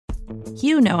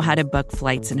You know how to book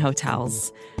flights and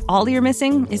hotels. All you're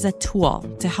missing is a tool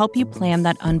to help you plan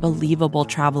that unbelievable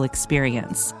travel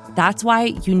experience. That's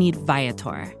why you need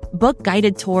Viator. Book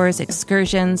guided tours,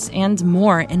 excursions, and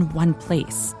more in one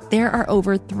place. There are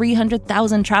over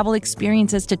 300,000 travel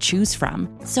experiences to choose from,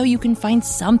 so you can find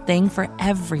something for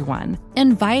everyone.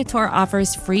 And Viator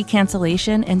offers free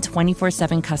cancellation and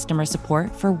 24/7 customer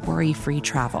support for worry-free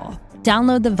travel.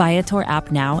 Download the Viator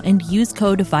app now and use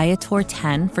code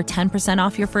Viator10 for 10%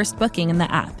 off your first booking in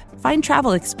the app. Find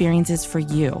travel experiences for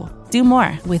you. Do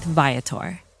more with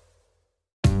Viator.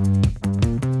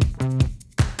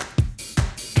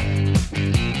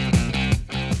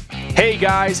 Hey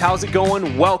guys, how's it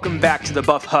going? Welcome back to the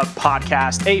Buff Hub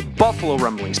Podcast, a Buffalo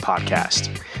Rumblings podcast.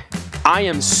 I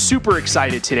am super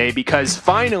excited today because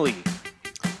finally,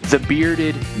 the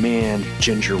bearded man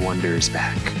Ginger Wonder is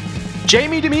back.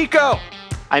 Jamie D'Amico,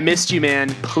 I missed you, man.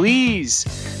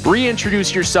 Please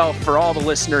reintroduce yourself for all the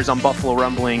listeners on Buffalo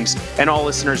Rumblings and all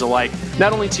listeners alike,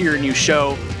 not only to your new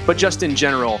show, but just in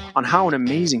general on how an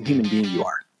amazing human being you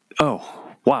are. Oh,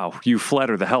 wow, you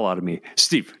flatter the hell out of me.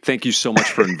 Steve, thank you so much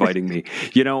for inviting me.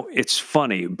 You know, it's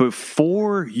funny.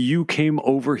 Before you came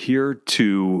over here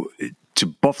to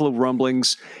Buffalo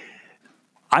Rumblings,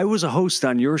 I was a host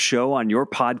on your show, on your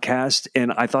podcast,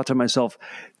 and I thought to myself,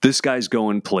 this guy's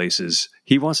going places.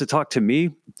 He wants to talk to me.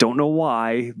 Don't know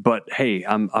why, but hey,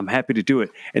 I'm happy to do it.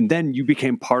 And then you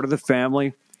became part of the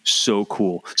family. So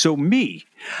cool. So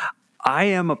I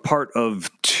am a part of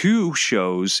two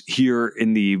shows here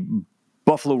in the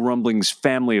Buffalo Rumblings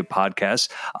family of podcasts.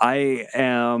 I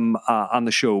am on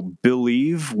the show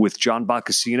Believe with John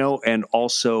Boccacino, and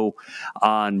also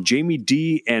on Jamie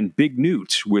D and Big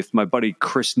Newt with my buddy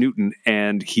Chris Newton,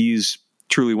 and he's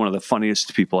truly one of the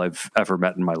funniest people I've ever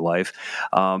met in my life.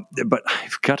 But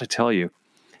I've got to tell you,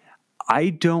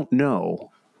 I don't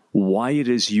know why it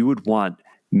is you would want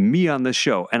me on this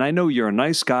show. And I know you're a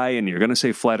nice guy and you're going to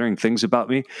say flattering things about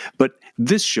me, but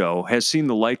this show has seen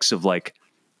the likes of like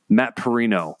Matt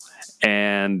Perino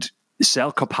and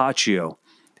Sal Capaccio.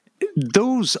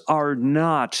 Those are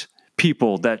not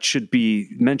people that should be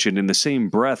mentioned in the same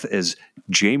breath as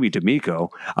Jamie D'Amico.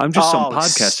 I'm just some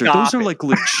podcaster. Those are like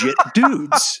legit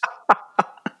dudes.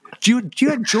 You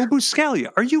had Joe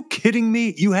Buscaglia. Are you kidding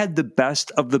me? You had the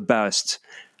best of the best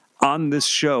on this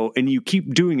show, and you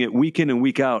keep doing it week in and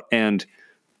week out. And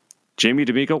Jamie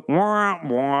D'Amico, womp,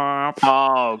 womp.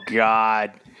 Oh,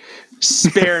 God.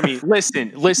 Spare me.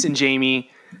 Listen,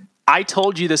 Jamie. I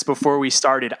told you this before we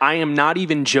started. I am not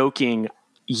even joking.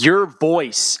 Your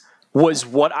voice was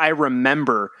what I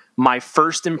remember my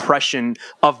first impression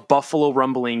of Buffalo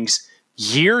Rumblings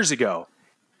years ago.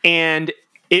 And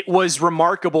it was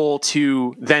remarkable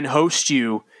to then host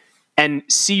you and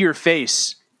see your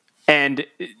face and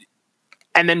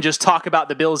then just talk about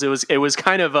the Bills. It was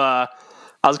kind of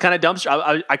I was kind of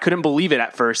dumbstruck. I couldn't believe it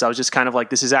at first. I was just kind of like,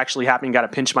 this is actually happening. Got to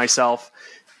pinch myself.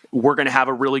 We're going to have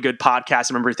a really good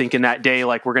podcast. I remember thinking that day,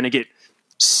 like, we're going to get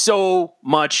so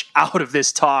much out of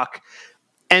this talk.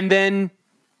 And then,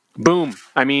 boom.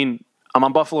 I mean, I'm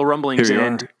on Buffalo Rumblings,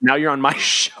 and now you're on my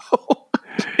show.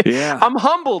 Yeah. I'm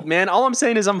humbled, man. All I'm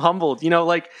saying is I'm humbled.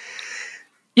 Let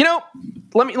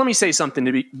me say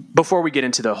something before we get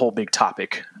into the whole big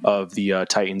topic of the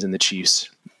Titans and the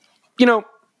Chiefs.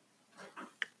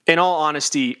 In all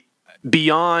honesty,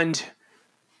 beyond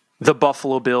the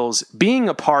Buffalo Bills, being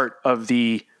a part of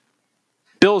the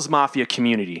Bills Mafia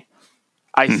community,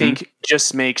 I think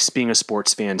just makes being a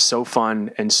sports fan so fun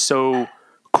and so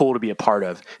cool to be a part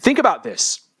of. Think about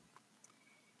this.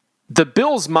 The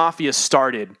Bills Mafia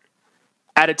started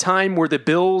at a time where the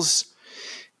Bills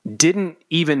didn't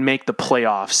even make the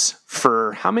playoffs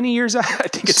for how many years? I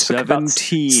think it's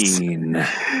 17.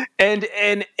 And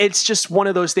it's just one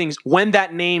of those things. When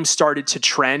that name started to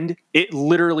trend, it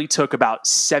literally took about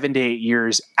 7 to 8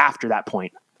 years after that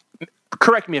point.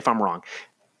 Correct me if I'm wrong.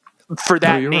 For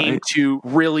that name to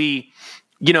really,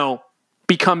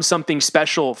 become something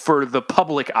special for the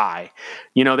public eye.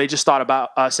 They just thought about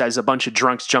us as a bunch of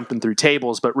drunks jumping through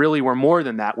tables, but really we're more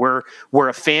than that. We're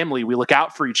a family. We look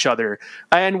out for each other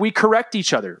and we correct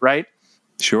each other, right?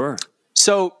 Sure.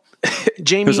 So,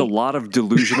 Jamie, there's a lot of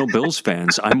delusional Bills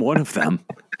fans. I'm one of them.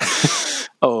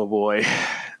 Oh boy.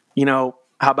 How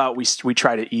about we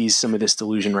try to ease some of this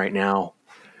delusion right now?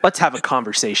 Let's have a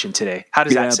conversation today. How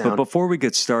does that sound? But before we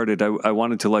get started, I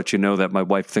wanted to let you know that my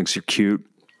wife thinks you're cute.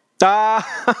 Oh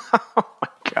my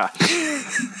God.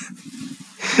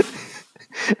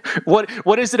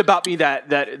 What is it about me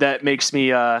that makes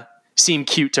me seem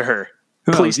cute to her?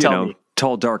 Please tell me.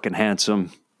 Tall, dark, and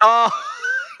handsome. Oh,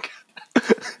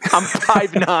 I'm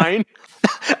 5'9".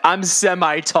 I'm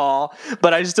semi-tall,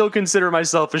 but I still consider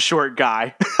myself a short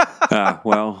guy.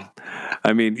 Well,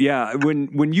 I mean, yeah,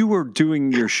 when you were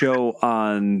doing your show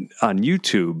on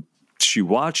YouTube, she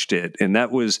watched it, and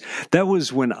that was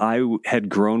when I had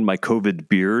grown my COVID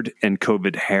beard and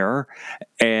COVID hair,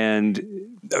 and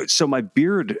so my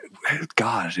beard,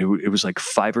 God, it was like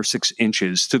 5 or 6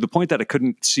 inches, to the point that I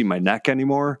couldn't see my neck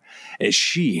anymore. And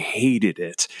she hated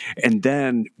it, and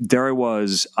then there I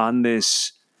was on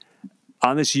this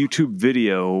YouTube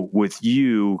video with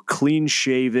you, clean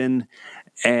shaven.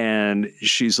 And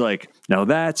she's like, "Now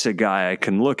that's a guy I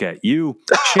can look at. You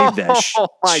shave that,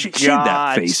 shave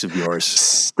that face of yours.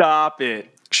 Stop it."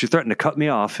 She threatened to cut me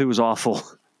off. It was awful.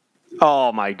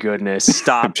 Oh my goodness!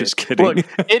 Stop. I'm just kidding. Look,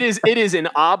 it is an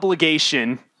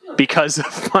obligation because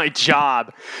of my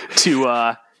job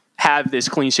to have this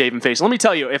clean shaven face. Let me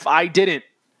tell you, if I didn't,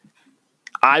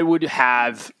 I would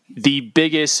have the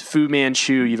biggest Fu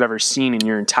Manchu you've ever seen in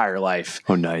your entire life.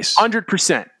 Oh, nice.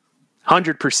 100%.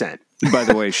 100%. By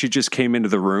the way, she just came into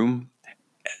the room.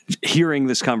 Hearing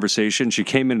this conversation, she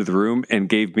came into the room and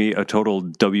gave me a total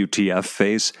WTF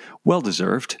face. Well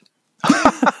deserved.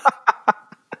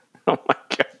 Oh my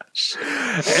gosh.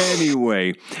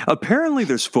 Anyway, apparently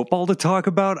there's football to talk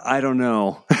about. I don't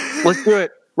know. Let's do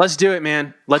it. Let's do it,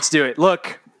 man. Let's do it.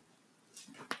 Look,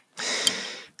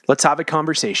 let's have a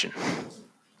conversation.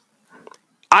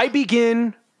 I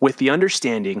begin with the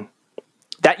understanding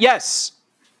that, yes,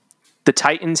 the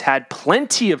Titans had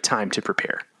plenty of time to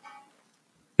prepare.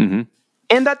 Mm-hmm.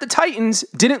 And that the Titans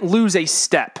didn't lose a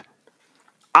step.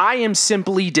 I am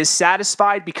simply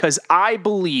dissatisfied because I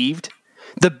believed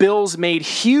the Bills made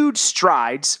huge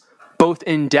strides, both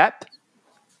in depth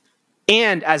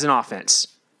and as an offense.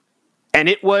 And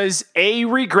it was a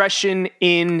regression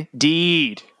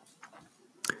indeed.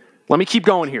 Let me keep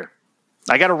going here.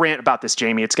 I got to rant about this,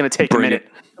 Jamie. It's going to take a minute.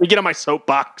 Let me get on my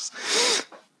soapbox.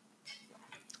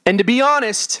 And to be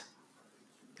honest,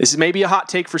 this is maybe a hot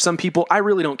take for some people. I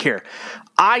really don't care.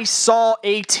 I saw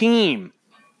a team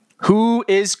who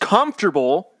is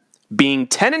comfortable being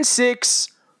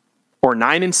 10-6 or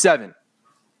 9-7.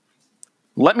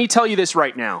 Let me tell you this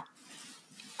right now.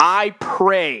 I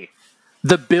pray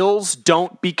the Bills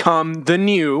don't become the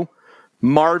new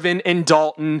Marvin and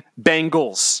Dalton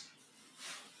Bengals.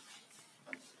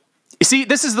 You see,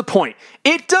 this is the point.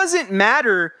 It doesn't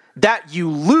matter that you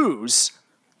lose,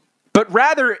 but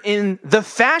rather in the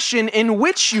fashion in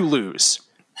which you lose.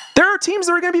 There are teams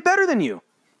that are going to be better than you.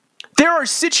 There are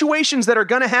situations that are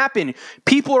going to happen.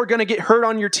 People are going to get hurt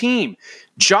on your team.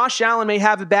 Josh Allen may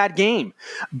have a bad game,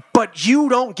 but you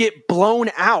don't get blown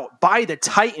out by the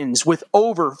Titans with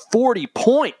over 40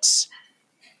 points.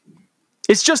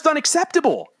 It's just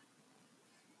unacceptable.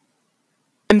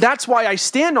 And that's why I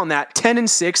stand on that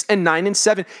 10-6 and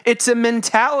 9-7. It's a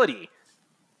mentality.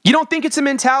 You don't think it's a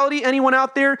mentality, anyone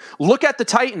out there? Look at the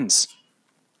Titans.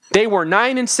 They were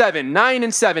 9-7,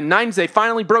 9-7, they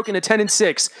finally broke into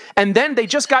 10-6, and then they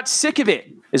just got sick of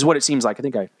it, is what it seems like. I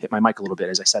think I hit my mic a little bit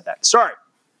as I said that. Sorry.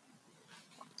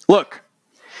 Look,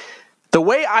 the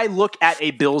way I look at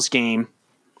a Bills game,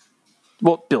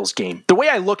 the way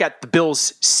I look at the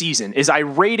Bills season is I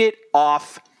rate it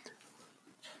off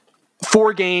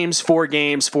 4 games, 4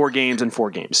 games, 4 games, and 4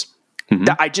 games.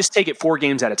 Mm-hmm. I just take it 4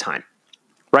 games at a time,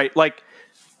 right? Like,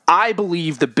 I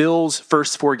believe the Bills'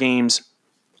 first 4 games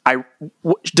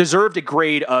deserved a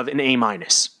grade of an A-.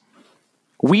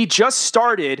 We just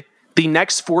started the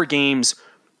next 4 games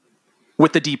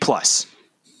with the D+.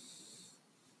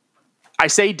 I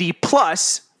say D+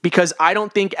 because I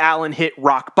don't think Allen hit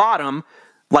rock bottom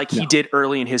like he did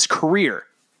early in his career.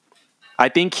 I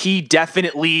think he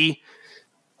definitely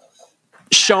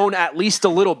shown at least a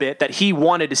little bit that he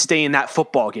wanted to stay in that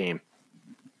football game.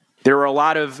 There were a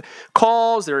lot of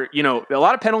calls, a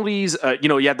lot of penalties,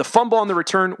 you had the fumble on the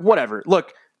return, whatever.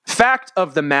 Look, fact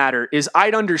of the matter is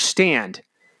I'd understand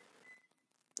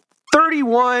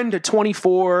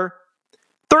 31-24,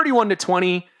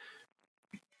 31-20,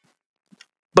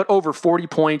 but over 40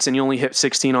 points and you only hit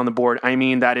 16 on the board. I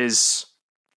mean, that is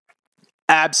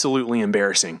absolutely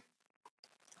embarrassing.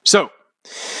 So,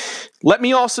 let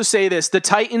me also say this. The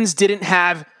Titans didn't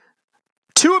have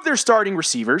 2 of their starting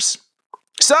receivers.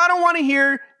 So I don't want to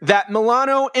hear that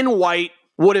Milano and White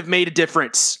would have made a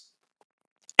difference.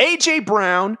 A.J.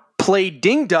 Brown played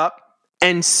dinged up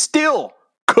and still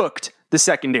cooked the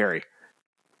secondary.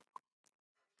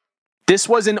 This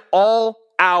was an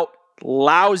all-out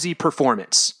lousy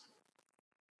performance.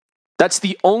 That's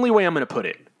the only way I'm going to put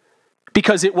it.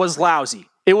 Because it was lousy.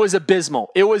 It was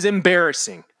abysmal. It was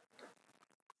embarrassing.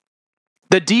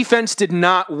 The defense did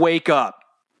not wake up.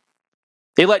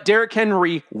 They let Derrick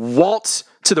Henry waltz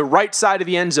to the right side of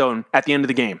the end zone at the end of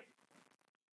the game.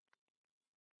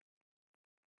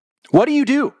 What do you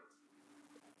do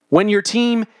when your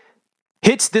team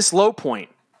hits this low point?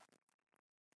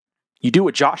 You do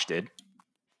what Josh did,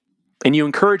 and you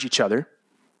encourage each other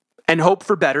and hope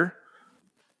for better,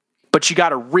 but you got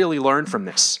to really learn from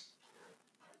this.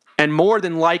 And more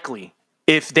than likely,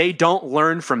 if they don't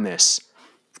learn from this,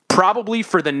 probably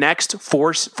for the next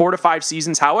four to 5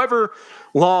 seasons, however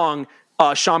long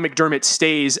Sean McDermott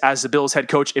stays as the Bills head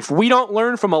coach, if we don't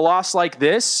learn from a loss like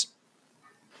this,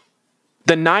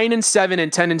 the 9-7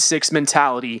 and 10-6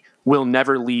 mentality will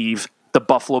never leave the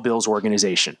Buffalo Bills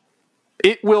organization.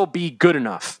 It will be good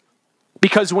enough.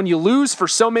 Because when you lose for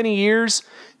so many years,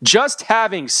 just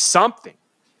having something,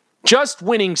 just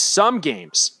winning some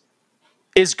games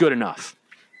is good enough.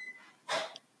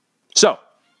 So,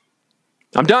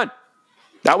 I'm done.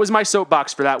 That was my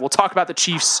soapbox for that. We'll talk about the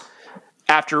Chiefs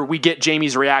after we get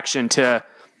Jamie's reaction to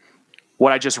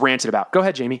what I just ranted about. Go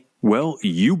ahead, Jamie. Well,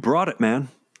 you brought it, man.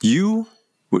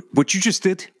 What you just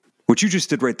did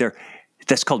right there,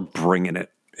 that's called bringing it,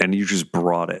 and you just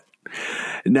brought it.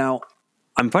 Now,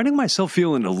 I'm finding myself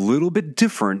feeling a little bit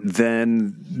different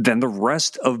than the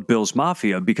rest of Bills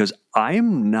Mafia because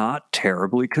I'm not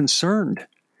terribly concerned.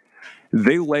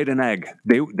 They laid an egg.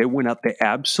 They went out. They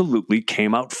absolutely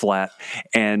came out flat.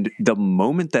 And the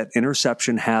moment that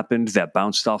interception happened, that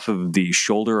bounced off of the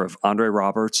shoulder of Andre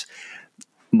Roberts,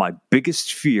 my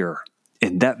biggest fear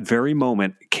in that very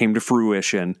moment came to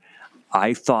fruition.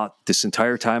 I thought this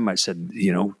entire time, I said,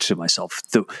 to myself,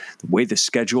 the way the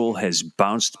schedule has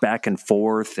bounced back and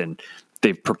forth and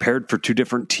they've prepared for 2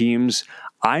 different teams,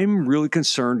 I'm really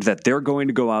concerned that they're going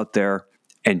to go out there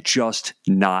and just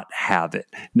not have it.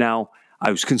 Now, I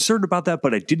was concerned about that,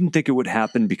 but I didn't think it would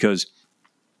happen because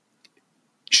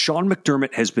Sean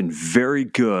McDermott has been very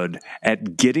good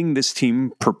at getting this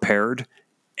team prepared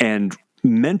and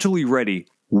mentally ready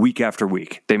week after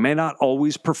week. They may not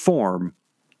always perform,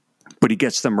 but he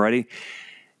gets them ready.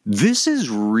 This is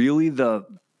really the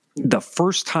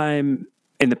first time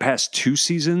in the past 2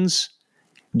 seasons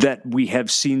that we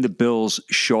have seen the Bills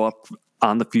show up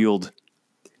on the field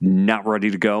not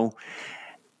ready to go.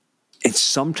 And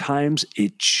sometimes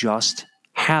it just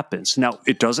happens. Now,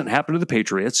 it doesn't happen to the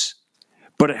Patriots,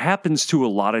 but it happens to a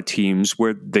lot of teams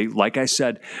where they, like I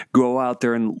said, go out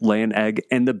there and lay an egg,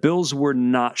 and the Bills were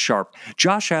not sharp.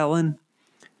 Josh Allen,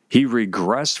 he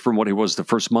regressed from what he was the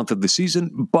first month of the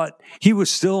season, but he was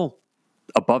still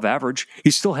above average. He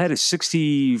still had a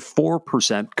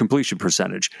 64% completion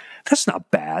percentage. That's not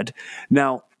bad.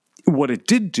 Now, what it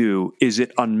did do is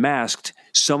it unmasked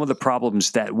some of the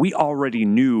problems that we already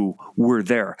knew were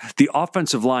there. The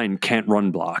offensive line can't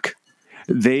run block.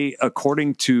 They,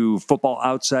 according to Football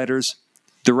Outsiders,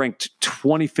 they're ranked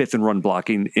 25th in run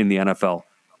blocking in the NFL.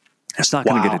 That's not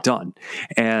going to get it done.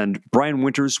 And Brian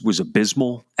Winters was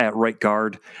abysmal at right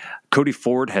guard. Cody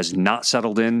Ford has not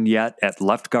settled in yet at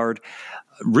left guard.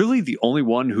 Really, the only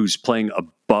one who's playing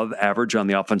above average on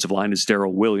the offensive line is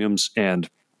Darrell Williams, and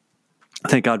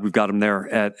thank God we've got him there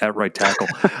at right tackle.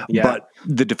 Yeah. But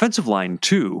the defensive line,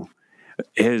 too,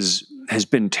 has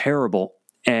been terrible.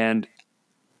 And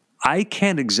I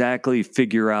can't exactly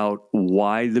figure out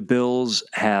why the Bills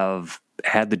have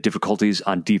had the difficulties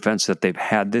on defense that they've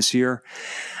had this year.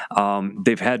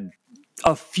 They've had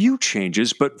a few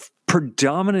changes, but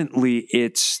predominantly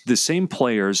it's the same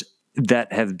players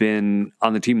that have been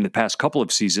on the team in the past couple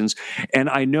of seasons. And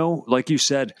I know, like you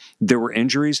said, there were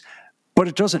injuries, but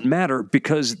it doesn't matter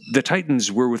because the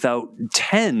Titans were without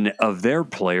 10 of their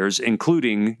players,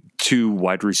 including 2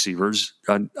 wide receivers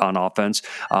on offense,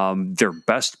 their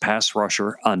best pass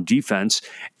rusher on defense,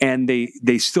 and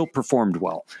they still performed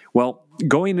well. Well,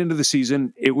 going into the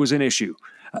season, it was an issue.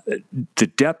 The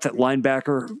depth at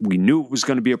linebacker, we knew it was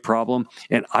going to be a problem,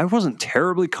 and I wasn't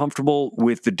terribly comfortable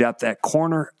with the depth at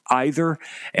corner either.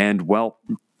 And, well,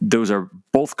 those are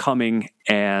both coming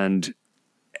and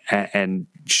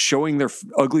showing their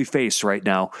ugly face right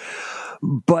now.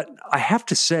 But I have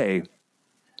to say,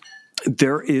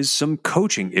 there is some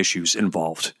coaching issues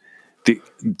involved.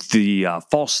 The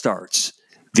false starts,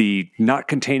 the not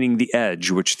containing the edge,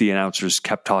 which the announcers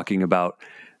kept talking about,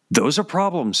 those are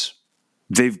problems.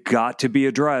 They've got to be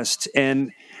addressed.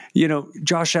 And,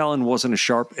 Josh Allen wasn't as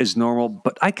sharp as normal,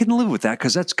 but I can live with that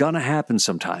because that's going to happen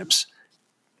sometimes.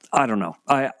 I don't know.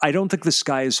 I don't think the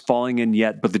sky is falling in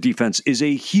yet, but the defense is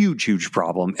a huge, huge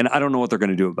problem, and I don't know what they're going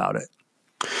to do about it.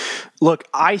 Look,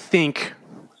 I think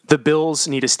the Bills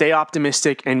need to stay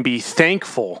optimistic and be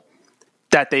thankful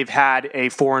that they've had a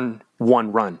 4-1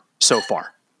 run so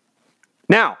far.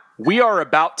 Now, we are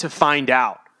about to find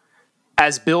out,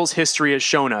 as Bills history has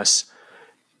shown us,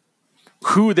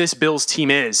 who this Bills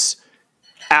team is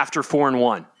after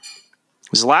 4-1. It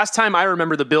was the last time I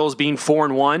remember the Bills being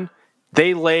 4-1.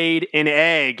 They laid an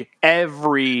egg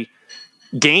every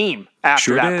game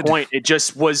after that point. It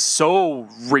just was so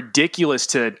ridiculous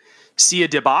to see a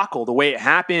debacle the way it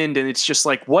happened, and it's just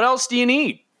like, what else do you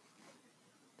need?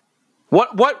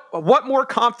 What more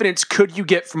confidence could you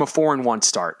get from a 4-1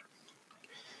 start?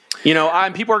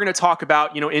 People are going to talk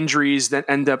about, injuries that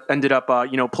ended up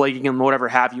plaguing them, whatever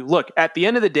have you. Look, at the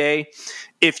end of the day,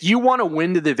 if you want to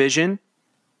win the division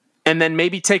and then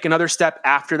maybe take another step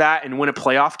after that and win a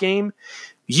playoff game,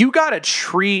 you got to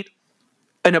treat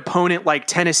an opponent like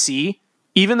Tennessee,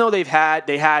 even though they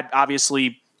had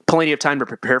obviously plenty of time to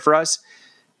prepare for us.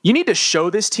 You need to show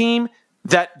this team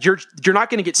that you're not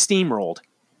going to get steamrolled.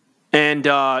 And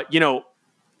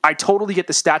I totally get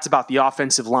the stats about the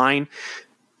offensive line,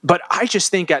 but I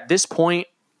just think at this point,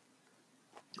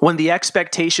 when the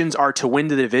expectations are to win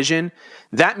the division,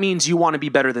 that means you want to be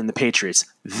better than the Patriots.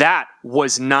 That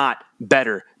was not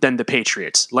better than the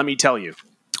Patriots, let me tell you.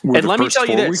 And let me tell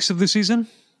you this: 4 weeks of the season,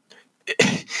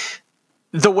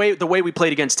 the way we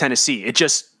played against Tennessee,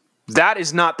 that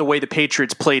is not the way the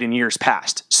Patriots played in years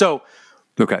past. So,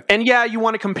 okay, and yeah, you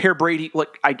want to compare Brady.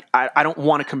 Look, I don't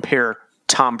want to compare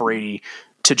Tom Brady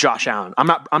to Josh Allen. I'm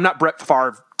not Brett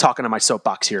Favre talking to my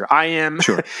soapbox here. I am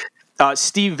sure.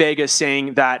 Steve Vega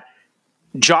saying that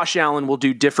Josh Allen will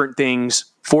do different things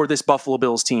for this Buffalo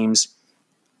Bills teams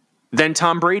than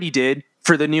Tom Brady did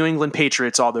for the New England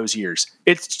Patriots all those years.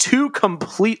 It's two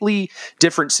completely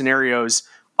different scenarios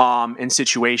and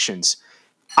situations.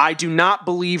 I do not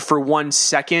believe for 1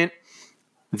 second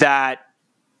that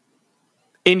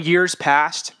in years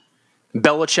past,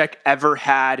 Belichick ever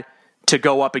had to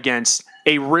go up against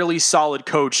a really solid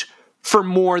coach for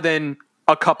more than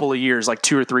a couple of years, like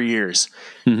 2 or 3 years.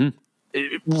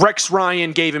 Mm-hmm. Rex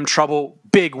Ryan gave him trouble.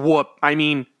 Big whoop. I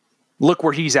mean, look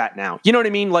where he's at now. You know what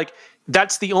I mean? Like,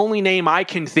 that's the only name I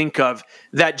can think of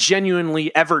that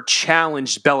genuinely ever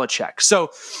challenged Belichick. So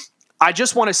I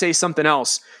just want to say something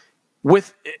else. We're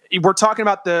talking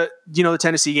about the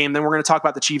Tennessee game, then we're going to talk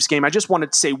about the Chiefs game. I just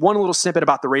wanted to say one little snippet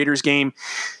about the Raiders game.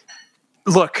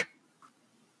 Look,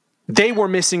 they were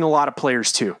missing a lot of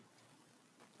players too.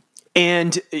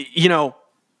 And,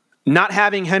 not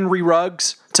having Henry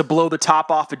Ruggs to blow the top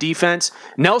off of defense,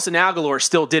 Nelson Aguilar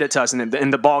still did it to us,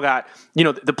 and the ball got,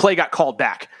 the play got called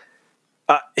back.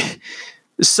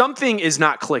 Something is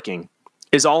not clicking,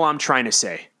 is all I'm trying to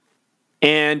say.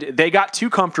 And they got too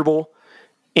comfortable.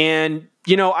 And,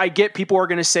 I get people are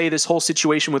going to say this whole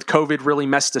situation with COVID really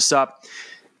messed us up.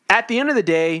 At the end of the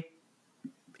day,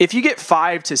 if you get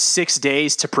 5 to 6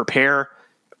 days to prepare,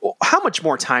 how much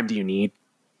more time do you need?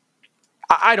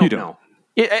 I don't know.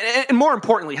 And more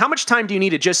importantly, how much time do you need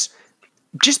to just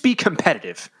be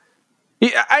competitive?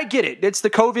 I get it. It's the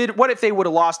COVID. What if they would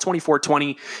have lost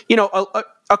 24-20?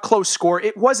 A close score.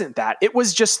 It wasn't that. It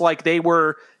was just like they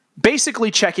were basically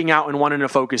checking out and wanting to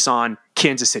focus on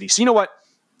Kansas City. So you know what?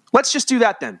 Let's just do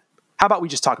that then. How about we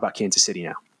just talk about Kansas City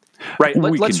now? Right?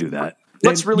 We can do that.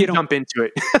 Let's really jump into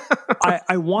it.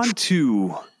 I want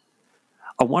to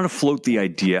float the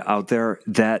idea out there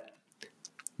that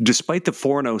despite the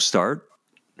 4-0 start,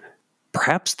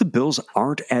 perhaps the Bills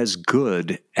aren't as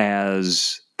good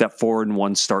as that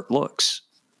 4-1 start looks.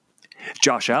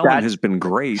 Josh Allen has been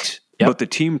great, but the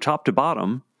team top to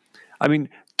bottom, I mean,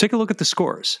 take a look at the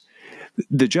scores.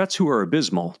 The Jets, who are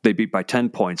abysmal, they beat by 10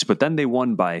 points, but then they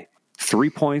won by 3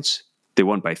 points, they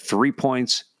won by 3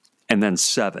 points, and then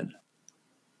 7.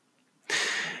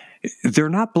 They're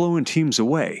not blowing teams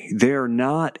away. They're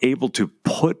not able to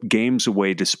put games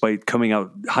away despite coming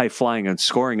out high-flying and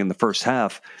scoring in the first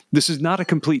half. This is not a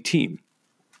complete team.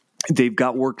 They've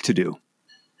got work to do.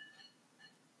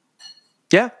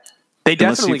 Yeah, they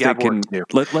definitely got work to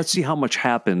do. Let's see how much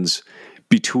happens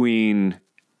between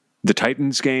the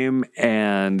Titans game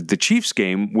and the Chiefs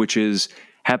game, which is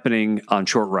happening on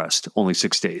short rest, only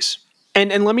 6 days.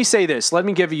 And let me say this. Let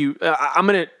me give you I'm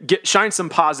going to shine some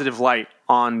positive light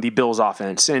on the Bills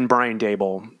offense and Brian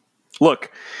Daboll.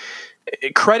 Look,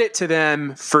 credit to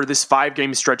them for this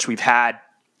 5-game stretch we've had.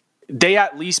 They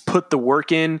at least put the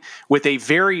work in with a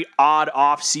very odd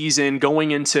off season,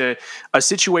 going into a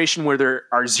situation where there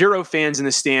are 0 fans in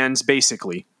the stands,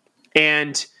 basically.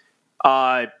 And,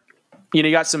 you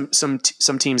got some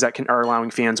teams that are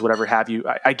allowing fans, whatever have you.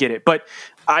 I get it. But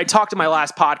I talked in my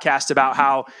last podcast about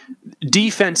how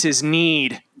defenses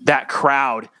need that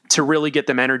crowd to really get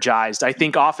them energized. I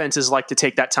think offenses like to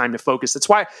take that time to focus. That's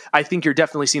why I think you're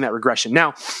definitely seeing that regression.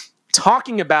 Now,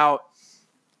 talking about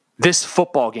this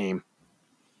football game,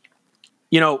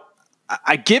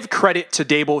 I give credit to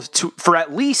Daboll for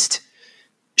at least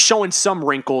showing some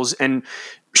wrinkles and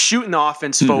shooting the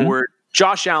offense forward.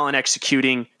 Josh Allen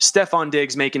executing, Stephon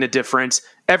Diggs making a difference,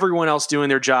 everyone else doing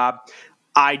their job.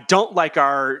 I don't like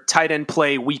our tight end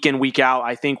play week in, week out.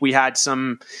 I think we had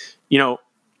some,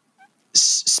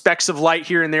 specks of light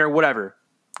here and there, whatever.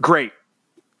 Great.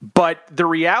 But the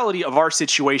reality of our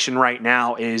situation right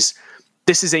now is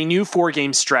this is a new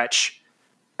 4-game stretch.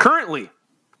 Currently,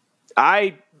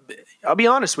 I'll be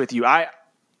honest with you. I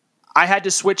had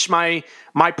to switch my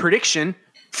prediction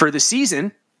for the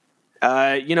season,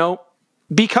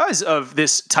 because of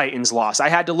this Titans loss. I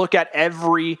had to look at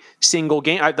every single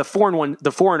game. The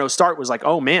 4-0 start was like,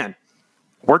 oh man,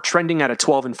 we're trending at a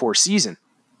 12-4 season.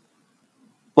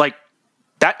 Like,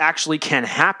 that actually can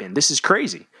happen. This is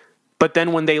crazy. But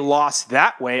then when they lost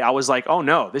that way, I was like, oh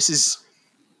no, this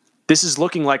is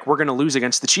looking like we're going to lose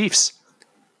against the Chiefs.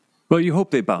 Well, you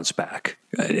hope they bounce back.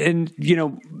 And,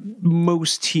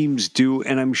 most teams do,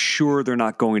 and I'm sure they're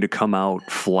not going to come out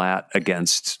flat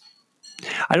against.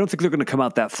 I don't think they're going to come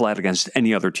out that flat against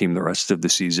any other team the rest of the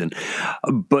season.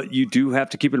 But you do have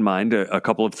to keep in mind a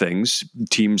couple of things.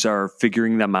 Teams are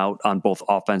figuring them out on both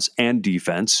offense and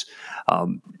defense.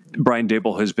 Brian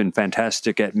Daboll has been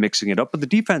fantastic at mixing it up, but the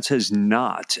defense has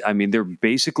not. I mean, they're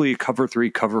basically cover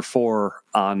 3, cover 4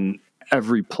 on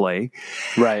every play.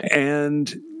 Right.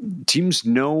 And teams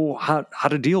know how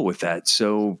to deal with that.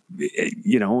 So,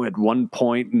 at one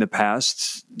point in the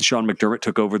past, Sean McDermott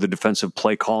took over the defensive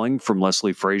play calling from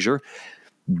Leslie Frazier.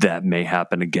 That may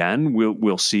happen again.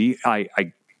 We'll see. I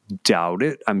doubt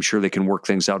it. I'm sure they can work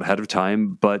things out ahead of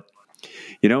time. But,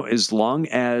 as long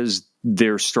as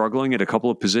they're struggling at a couple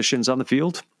of positions on the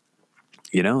field,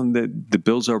 the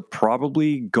Bills are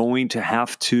probably going to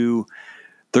have to.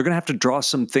 They're going to have to draw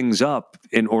some things up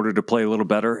in order to play a little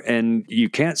better. And you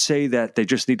can't say that they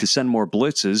just need to send more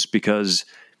blitzes, because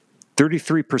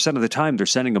 33% of the time they're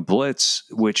sending a blitz,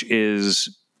 which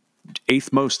is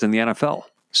 8th most in the NFL.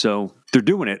 So they're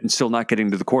doing it and still not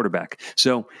getting to the quarterback.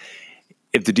 So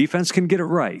if the defense can get it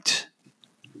right,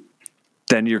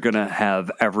 then you're going to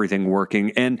have everything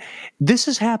working. And this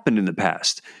has happened in the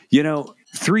past.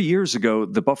 3 years ago,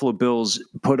 the Buffalo Bills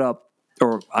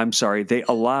they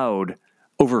allowed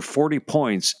over 40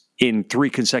 points in 3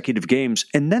 consecutive games.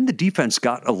 And then the defense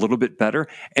got a little bit better.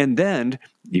 And then,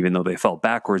 even though they fell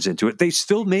backwards into it, they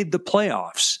still made the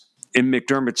playoffs in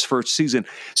McDermott's first season.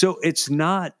 So it's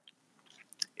not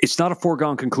a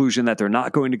foregone conclusion that they're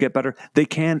not going to get better. They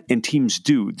can, and teams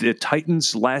do. The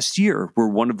Titans last year were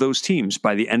one of those teams.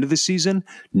 By the end of the season,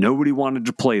 nobody wanted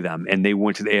to play them, and they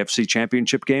went to the AFC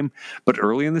Championship game. But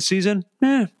early in the season,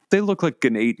 they look like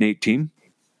an 8-8 team.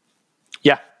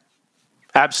 Yeah.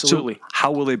 Absolutely. So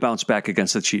how will they bounce back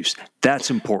against the Chiefs? That's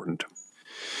important.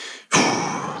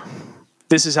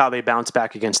 This is how they bounce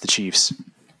back against the Chiefs.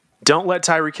 Don't let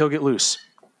Tyreek Hill get loose.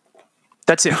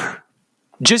 That's it.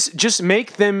 Just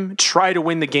make them try to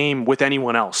win the game with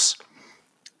anyone else.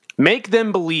 Make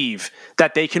them believe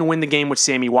that they can win the game with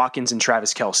Sammy Watkins and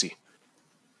Travis Kelce.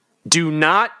 Do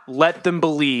not let them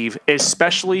believe,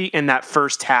 especially in that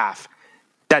first half,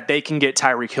 that they can get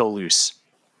Tyreek Hill loose.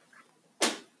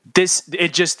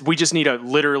 We just need to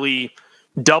literally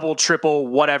double, triple,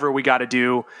 whatever we got to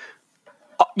do.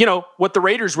 What the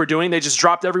Raiders were doing, they just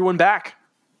dropped everyone back.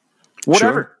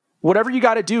 Whatever you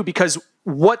got to do, because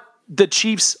what the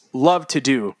Chiefs love to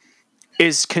do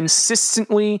is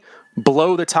consistently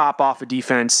blow the top off a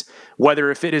defense, whether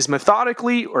if it is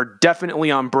methodically or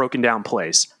definitely on broken down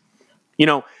plays.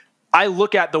 I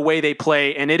look at the way they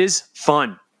play, and it is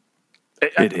fun.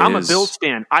 I'm a Bills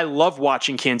fan. I love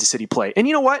watching Kansas City play. And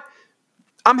you know what?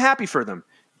 I'm happy for them.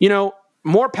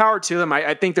 More power to them.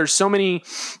 I think there's so many,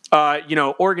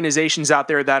 organizations out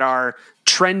there that are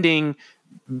trending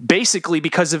basically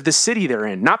because of the city they're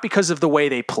in, not because of the way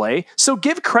they play. So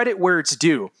give credit where it's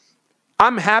due.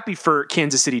 I'm happy for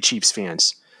Kansas City Chiefs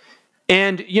fans.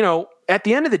 And, at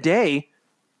the end of the day,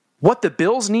 what the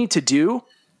Bills need to do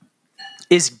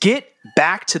is get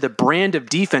back to the brand of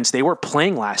defense they were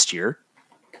playing last year.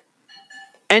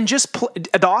 And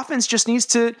the offense just needs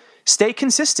to stay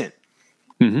consistent.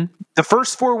 Mm-hmm. The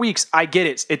first 4 weeks, I get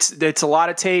it. It's a lot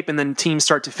of tape, and then teams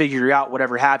start to figure out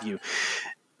whatever have you.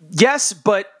 Yes,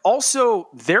 but also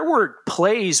there were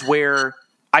plays where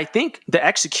I think the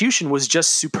execution was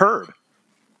just superb.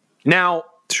 Now,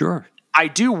 sure, I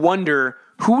do wonder,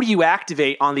 who do you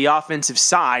activate on the offensive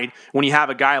side when you have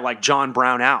a guy like John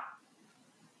Brown out?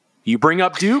 You bring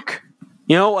up Duke?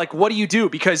 What do you do?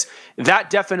 Because that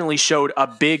definitely showed a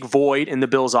big void in the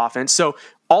Bills' offense. So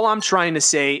all I'm trying to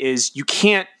say is you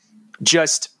can't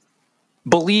just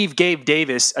believe Gabe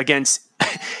Davis against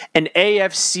an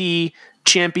AFC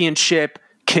championship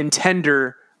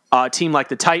contender a team like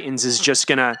the Titans is just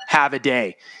going to have a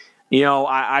day.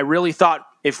 I really thought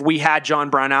if we had John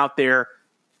Brown out there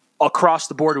across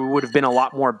the board, we would have been a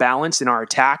lot more balanced in our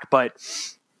attack. But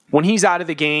when he's out of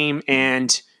the game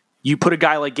and you put a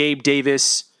guy like Gabe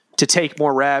Davis to take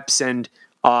more reps and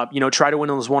try to win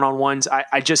those one-on-ones,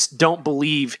 I just don't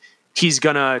believe he's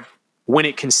going to win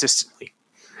it consistently.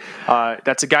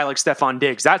 That's a guy like Stephon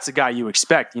Diggs. That's a guy you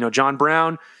expect. John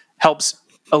Brown helps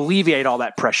alleviate all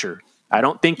that pressure. I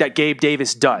don't think that Gabe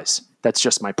Davis does. That's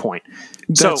just my point.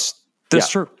 That's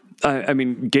true. I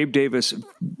mean, Gabe Davis,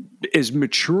 as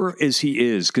mature as he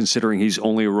is, considering he's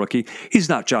only a rookie, he's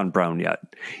not John Brown yet.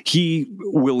 He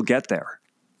will get there.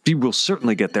 He will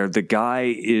certainly get there. The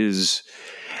guy he's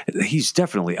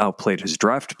definitely outplayed his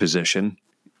draft position,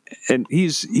 and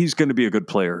he's going to be a good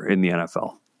player in the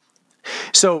NFL.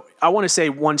 So I want to say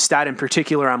one stat in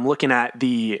particular. I'm looking at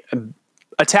the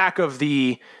attack of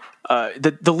the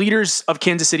leaders of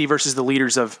Kansas City versus the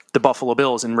leaders of the Buffalo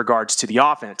Bills in regards to the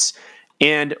offense.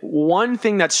 And one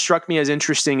thing that struck me as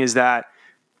interesting is that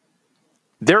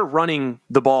they're running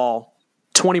the ball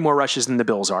 20 more rushes than the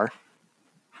Bills are.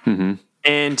 Mm-hmm.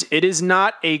 And it is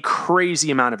not a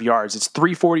crazy amount of yards. It's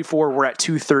 344. We're at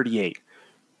 238.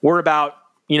 We're about,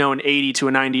 an 80 to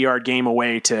a 90-yard game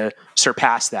away to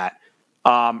surpass that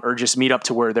or just meet up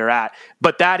to where they're at.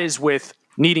 But that is with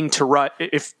needing to rush.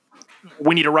 If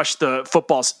we need to rush the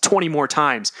footballs 20 more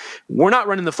times, we're not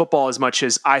running the football as much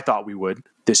as I thought we would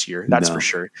this year. That's for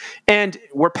sure. And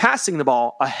we're passing the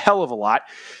ball a hell of a lot.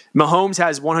 Mahomes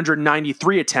has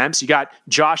 193 attempts. You got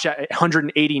Josh at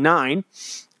 189.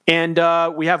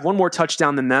 And we have one more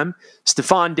touchdown than them.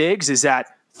 Stephon Diggs is at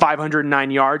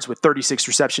 509 yards with 36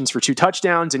 receptions for 2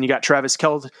 touchdowns. And you got Travis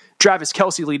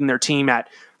Kelce leading their team at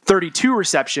 32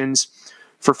 receptions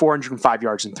for 405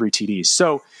 yards and 3 TDs.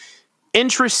 So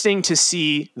interesting to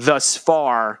see thus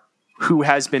far who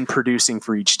has been producing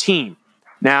for each team.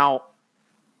 Now,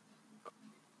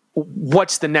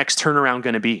 what's the next turnaround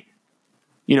going to be?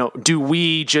 Do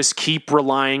we just keep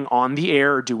relying on the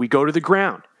air or do we go to the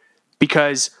ground?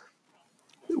 Because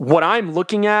what I'm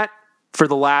looking at for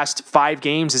the last 5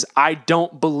 games is I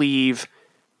don't believe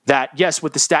that, yes,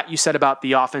 with the stat you said about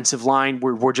the offensive line,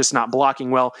 we're just not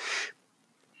blocking well.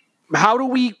 How do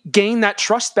we gain that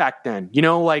trust back then?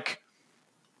 Like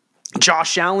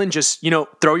Josh Allen, just,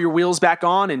 throw your wheels back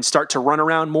on and start to run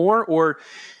around more? Or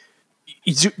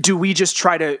do we just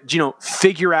try to,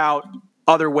 figure out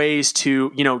other ways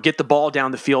to, get the ball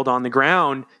down the field on the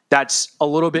ground that's a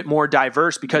little bit more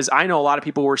diverse? Because I know a lot of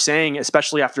people were saying,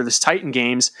 especially after this Titan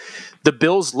games, the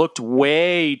Bills looked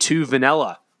way too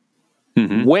vanilla,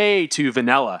 way too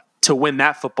vanilla to win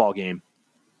that football game.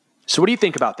 So what do you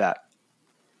think about that?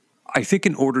 I think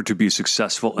in order to be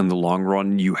successful in the long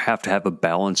run, you have to have a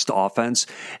balanced offense.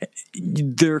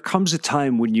 There comes a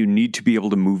time when you need to be able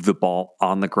to move the ball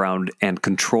on the ground and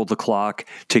control the clock,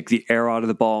 take the air out of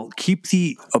the ball, keep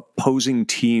the opposing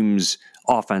team's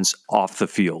offense off the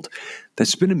field.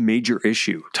 That's been a major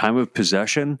issue. Time of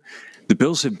possession, the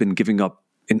Bills have been giving up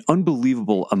an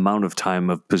unbelievable amount of time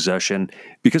of possession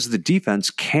because the defense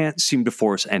can't seem to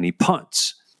force any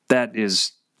punts. That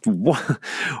is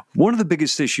one of the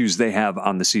biggest issues they have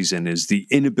on the season is the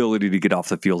inability to get off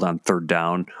the field on third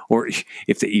down, or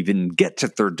if they even get to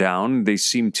third down, they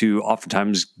seem to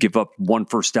oftentimes give up one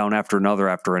first down after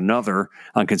another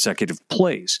on consecutive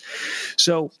plays.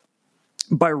 So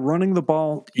by running the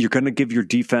ball, you're going to give your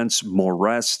defense more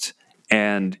rest,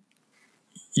 and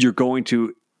you're going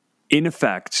to, in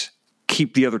effect,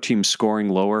 keep the other team scoring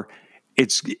lower.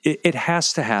 It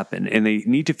has to happen, and they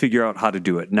need to figure out how to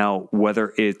do it. Now,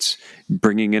 whether it's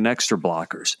bringing in extra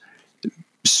blockers,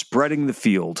 spreading the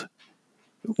field,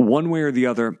 one way or the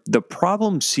other, the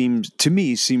problem seems to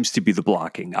be the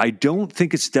blocking. I don't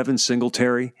think it's Devin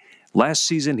Singletary. Last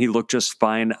season, he looked just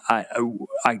fine.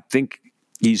 I think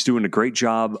he's doing a great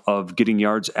job of getting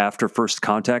yards after first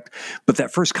contact, but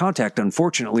that first contact,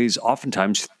 unfortunately, is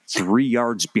oftentimes 3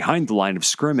 yards behind the line of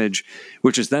scrimmage,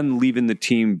 which is then leaving the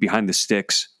team behind the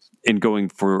sticks and going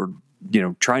for,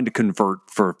 trying to convert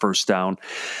for a first down.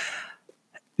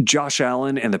 Josh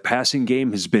Allen and the passing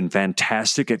game has been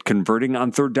fantastic at converting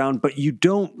on third down, but you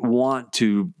don't want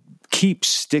to keep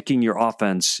sticking your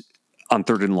offense on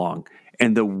third and long.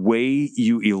 And the way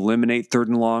you eliminate third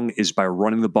and long is by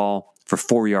running the ball for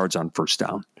 4 yards on first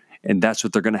down. And that's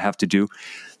what they're going to have to do.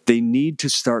 They need to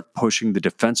start pushing the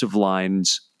defensive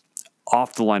lines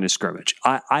off the line of scrimmage.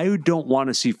 I don't want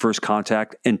to see first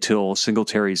contact until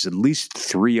Singletary is at least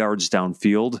 3 yards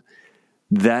downfield.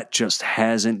 That just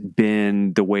hasn't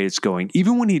been the way it's going.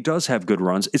 Even when he does have good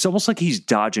runs, it's almost like he's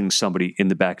dodging somebody in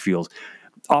the backfield.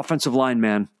 Offensive line,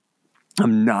 man,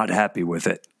 I'm not happy with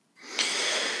it.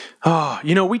 Oh,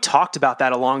 we talked about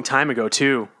that a long time ago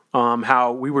too.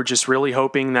 How we were just really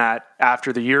hoping that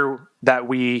after the year that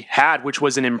we had, which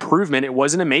was an improvement, it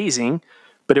wasn't amazing,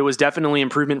 but it was definitely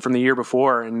improvement from the year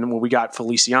before. And when we got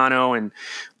Feliciano and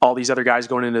all these other guys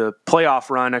going into the playoff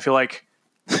run, I feel like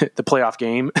the playoff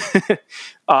game,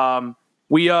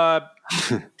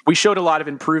 we showed a lot of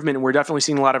improvement, and we're definitely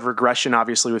seeing a lot of regression,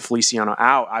 obviously, with Feliciano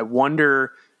out. I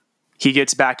wonder he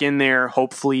gets back in there,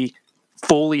 hopefully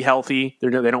fully healthy. They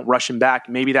don't rush him back.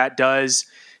 Maybe that does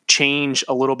change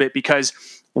a little bit, because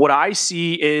what I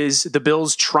see is the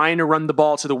Bills trying to run the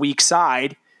ball to the weak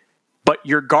side, but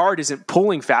your guard isn't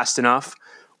pulling fast enough,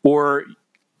 or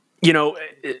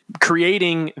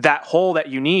creating that hole that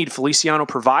you need. Feliciano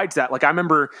provides that. Like, I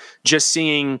remember just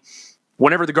seeing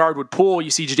whenever the guard would pull,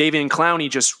 you see Jadeveon Clowney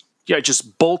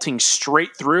just bolting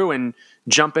straight through and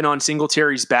jumping on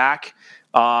Singletary's back.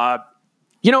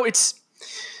 It's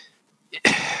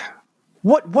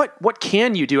what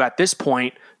can you do at this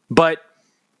point but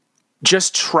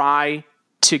just try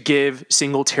to give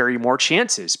Singletary more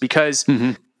chances, because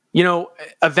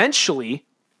eventually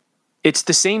it's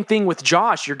the same thing with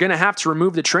Josh. You're going to have to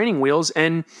remove the training wheels,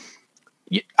 and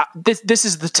this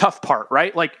is the tough part,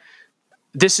 right? Like,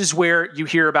 this is where you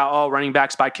hear about running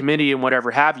backs by committee and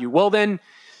whatever have you. Well, then,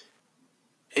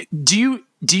 do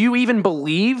you even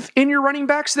believe in your running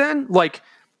backs then? Like,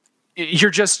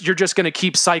 you're just going to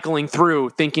keep cycling through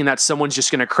thinking that someone's just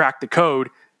going to crack the code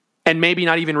and maybe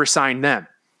not even resign them.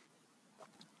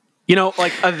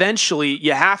 Like, eventually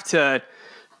you have to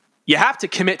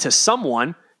commit to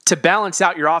someone to balance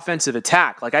out your offensive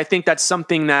attack. Like, I think that's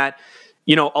something that,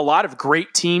 a lot of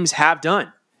great teams have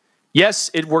done. Yes,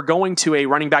 we're going to a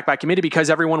running back by committee because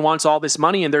everyone wants all this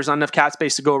money and there's not enough cap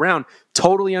space to go around.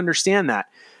 Totally understand that.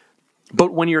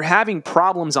 But when you're having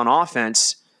problems on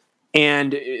offense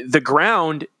and the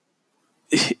ground,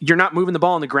 you're not moving the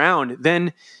ball on the ground,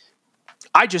 then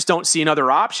I just don't see another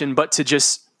option but to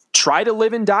just try to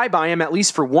live and die by him at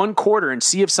least for one quarter and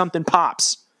see if something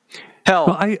pops. Hell,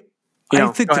 well,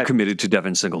 I think they're committed to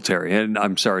Devin Singletary, and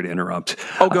I'm sorry to interrupt.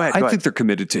 Oh, go ahead. I think they're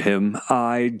committed to him.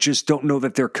 I just don't know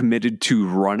that they're committed to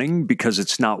running because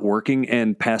it's not working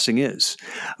and passing is.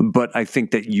 But I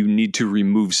think that you need to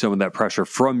remove some of that pressure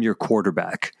from your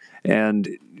quarterback. And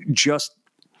just,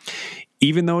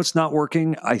 even though it's not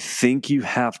working, I think you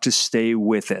have to stay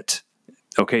with it.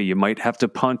 Okay, you might have to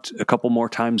punt a couple more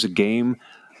times a game,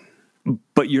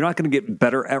 but you're not going to get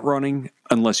better at running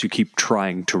unless you keep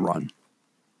trying to run.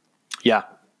 Yeah,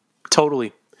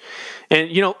 totally.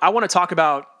 And, I want to talk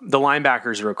about the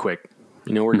linebackers real quick.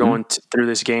 We're going through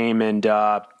this game, and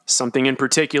something in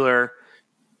particular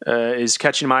is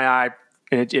catching my eye,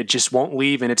 and it just won't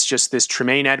leave, and it's just this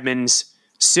Tremaine Edmunds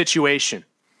situation.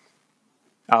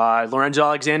 Lorenzo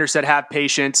Alexander said have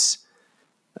patience.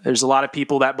 There's a lot of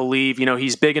people that believe,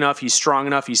 he's big enough, he's strong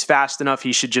enough, he's fast enough,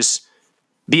 he should just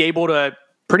be able to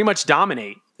pretty much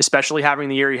dominate, especially having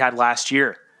the year he had last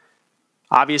year.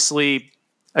 Obviously,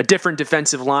 a different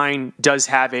defensive line does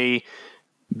have a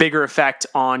bigger effect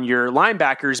on your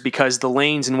linebackers because the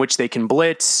lanes in which they can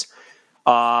blitz,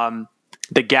 the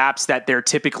gaps that they're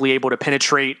typically able to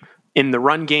penetrate in the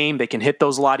run game, they can hit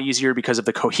those a lot easier because of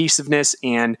the cohesiveness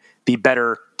and the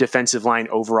better defensive line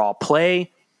overall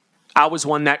play. I was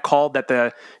one that called that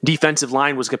the defensive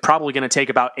line was probably going to take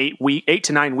about 8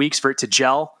 to 9 weeks for it to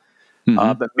gel.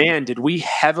 But man, did we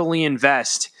heavily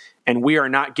invest, and we are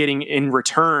not getting in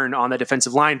return on the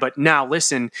defensive line. But now,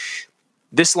 listen,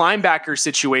 this linebacker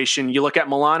situation, you look at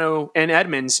Milano and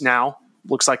Edmunds now,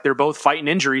 looks like they're both fighting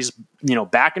injuries,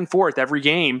 back and forth every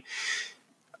game.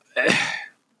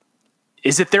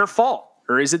 Is it their fault,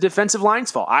 or is it defensive line's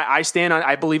fault?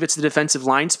 I believe it's the defensive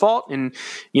line's fault. And,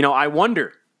 I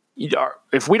wonder,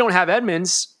 if we don't have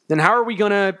Edmunds, then how are we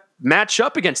going to match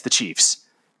up against the Chiefs?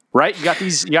 Right? You got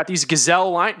these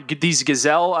Gazelle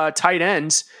tight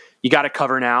ends you got to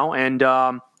cover now, and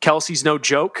Kelsey's no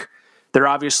joke. They're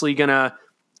obviously going to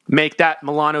make that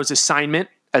Milano's assignment,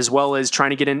 as well as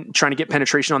trying to get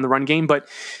penetration on the run game. But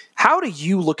how do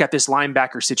you look at this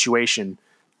linebacker situation?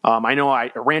 I know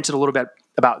I ranted a little bit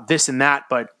about this and that,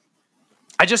 but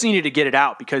I just needed to get it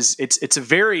out because it's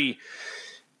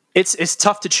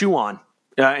tough to chew on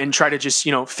and try to just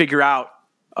figure out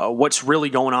what's really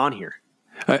going on here.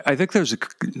 I think there's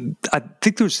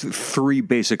three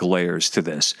basic layers to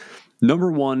this.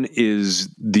 Number one is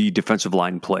the defensive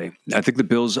line play. I think the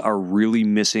Bills are really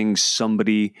missing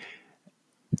somebody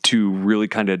to really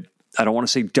kind of, I don't want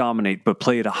to say dominate, but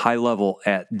play at a high level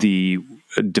at the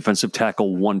defensive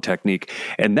tackle one technique.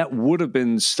 And that would have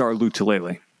been Star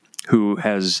Lotulelei, who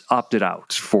has opted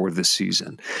out for this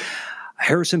season.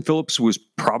 Harrison Phillips was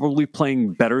probably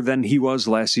playing better than he was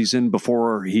last season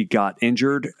before he got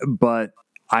injured, but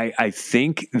I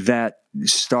think that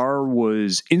Starr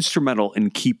was instrumental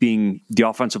in keeping the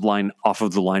offensive line off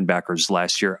of the linebackers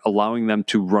last year, allowing them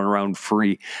to run around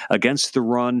free against the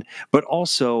run, but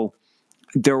also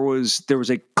there was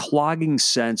a clogging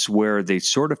sense where they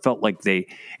sort of felt like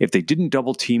if they didn't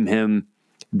double team him,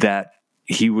 that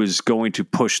he was going to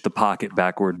push the pocket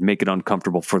backward, make it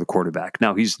uncomfortable for the quarterback.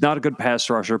 Now, he's not a good pass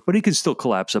rusher, but he can still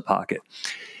collapse a pocket.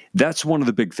 That's one of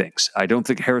the big things. I don't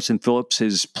think Harrison Phillips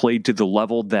has played to the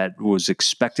level that was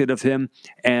expected of him,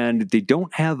 and they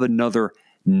don't have another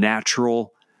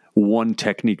natural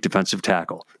one-technique defensive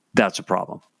tackle. That's a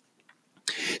problem.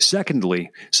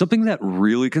 Secondly, something that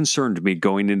really concerned me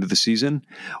going into the season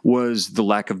was the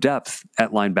lack of depth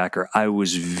at linebacker. I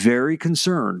was very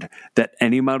concerned that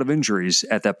any amount of injuries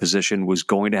at that position was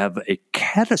going to have a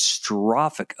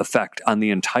catastrophic effect on the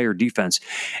entire defense,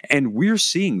 and we're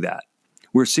seeing that.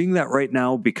 We're seeing that right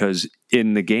now because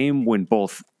in the game when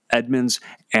both Edmonds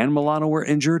and Milano were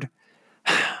injured,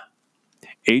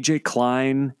 A.J.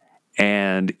 Klein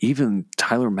and even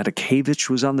Tyler Matakevich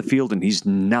was on the field, and he's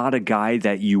not a guy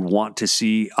that you want to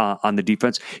see on the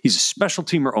defense. He's a special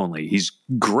teamer only. He's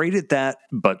great at that,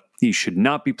 but he should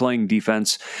not be playing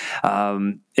defense.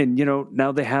 And,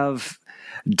 now they have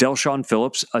Del'Shawn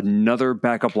Phillips, another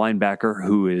backup linebacker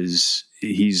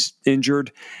he's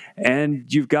injured, and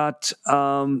you've got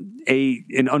an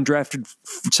undrafted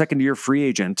second-year free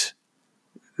agent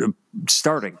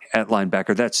starting at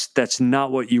linebacker. That's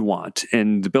not what you want,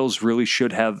 and the Bills really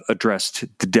should have addressed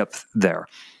the depth there.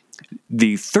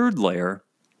 The third layer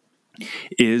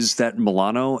is that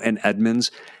Milano and Edmonds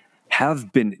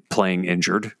have been playing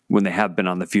injured when they have been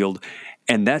on the field,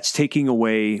 and that's taking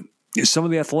away some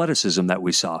of the athleticism that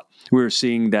we saw. We're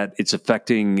seeing that it's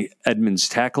affecting Edmonds'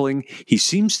 tackling. He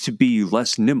seems to be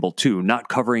less nimble, too, not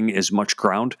covering as much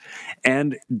ground.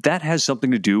 And that has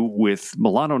something to do with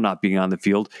Milano not being on the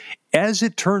field. As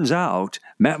it turns out,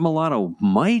 Matt Milano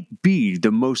might be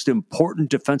the most important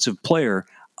defensive player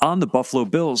on the Buffalo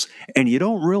Bills, and you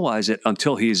don't realize it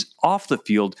until he's off the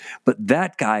field, but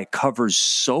that guy covers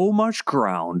so much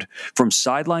ground from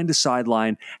sideline to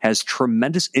sideline, has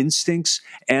tremendous instincts,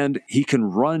 and he can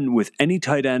run with any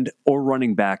tight end or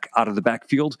running back out of the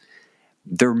backfield.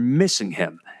 They're missing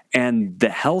him, and the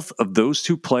health of those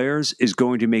two players is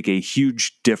going to make a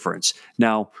huge difference.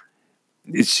 Now,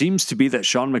 it seems to be that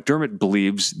Sean McDermott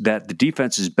believes that the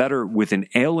defense is better with an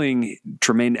ailing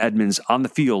Tremaine Edmonds on the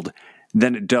field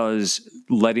than it does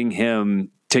letting him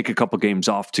take a couple games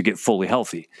off to get fully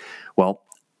healthy. Well,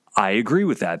 I agree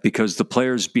with that because the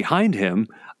players behind him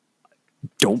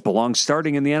don't belong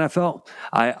starting in the NFL.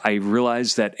 I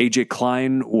realize that A.J.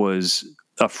 Klein was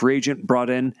a free agent brought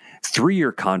in,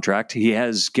 3-year contract. He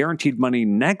has guaranteed money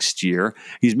next year.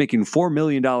 He's making $4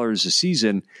 million a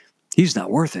season. He's not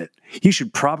worth it. He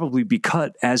should probably be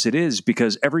cut as it is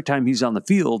because every time he's on the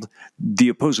field, the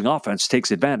opposing offense takes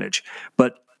advantage.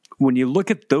 But when you look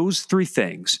at those three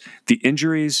things, the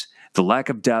injuries, the lack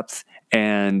of depth,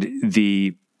 and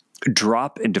the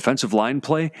drop in defensive line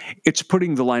play, it's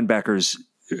putting the linebackers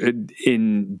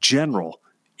in general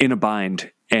in a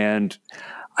bind. And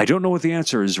I don't know what the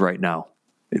answer is right now.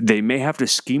 They may have to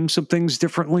scheme some things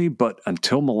differently, but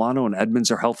until Milano and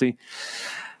Edmonds are healthy,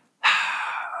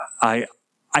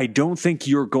 I don't think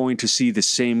you're going to see the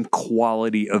same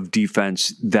quality of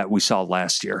defense that we saw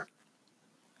last year.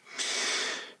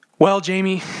 Well,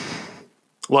 Jamie,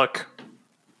 look,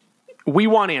 we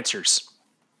want answers.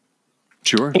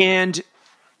 Sure. And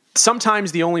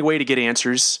sometimes the only way to get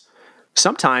answers,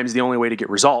 sometimes the only way to get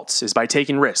results is by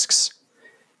taking risks.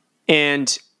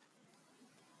 And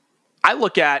I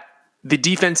look at the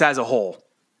defense as a whole.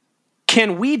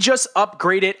 Can we just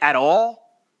upgrade it at all?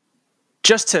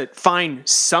 Just to find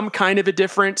some kind of a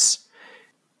difference?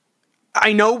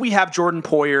 I know we have Jordan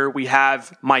Poyer, we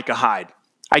have Micah Hyde.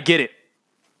 I get it.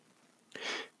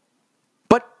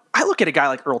 But I look at a guy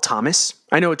like Earl Thomas.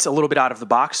 I know it's a little bit out of the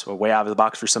box, or way out of the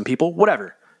box for some people,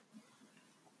 whatever.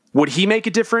 Would he make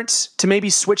a difference to maybe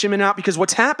switch him in and out? Because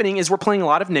what's happening is we're playing a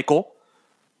lot of nickel.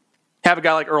 Have a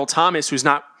guy like Earl Thomas who's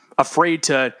not afraid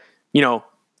to,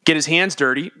 get his hands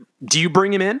dirty. Do you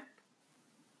bring him in?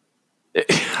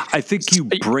 I think you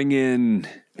bring in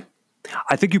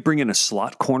a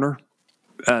slot corner.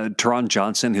 Teron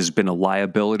Johnson has been a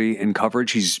liability in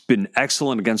coverage. He's been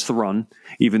excellent against the run,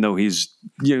 even though he's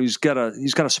got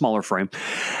a smaller frame.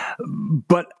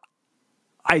 But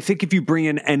I think if you bring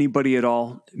in anybody at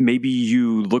all, maybe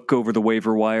you look over the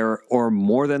waiver wire, or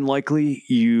more than likely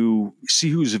you see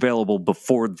who's available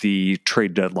before the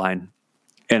trade deadline.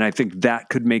 And I think that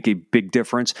could make a big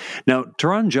difference. Now,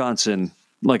 Taron Johnson,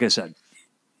 like I said,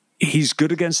 he's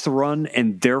good against the run,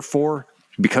 and therefore,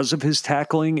 because of his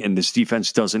tackling, and this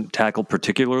defense doesn't tackle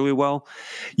particularly well,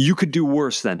 you could do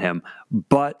worse than him.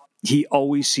 But he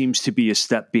always seems to be a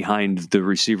step behind the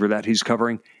receiver that he's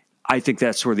covering. I think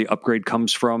that's where the upgrade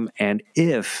comes from. And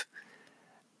if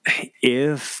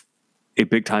a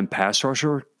big-time pass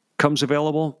rusher comes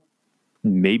available,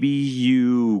 maybe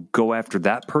you go after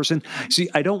that person. See,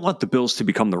 I don't want the Bills to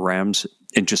become the Rams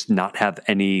and just not have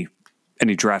any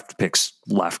draft picks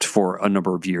left for a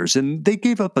number of years. And they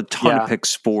gave up a ton of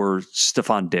picks for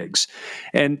Stephon Diggs,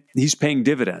 and he's paying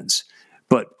dividends.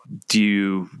 But do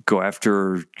you go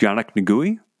after Yannick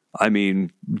Ngakoue? I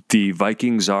mean, the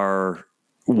Vikings are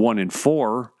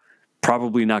 1-4,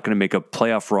 probably not going to make a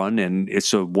playoff run, and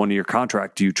it's a 1-year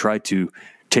contract. Do you try to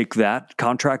take that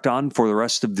contract on for the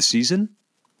rest of the season?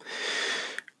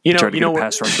 Try to get a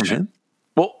pass rush from him?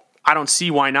 Well, I don't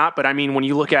see why not, but I mean, when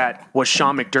you look at what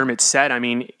Sean McDermott said, I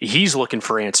mean, he's looking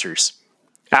for answers.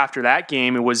 After that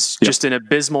game, it was just an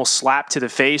abysmal slap to the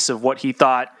face of what he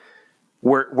thought,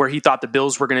 where he thought the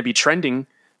Bills were going to be trending,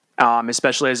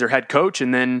 especially as their head coach.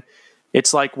 And then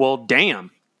it's like, well, damn,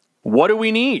 what do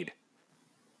we need?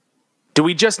 Do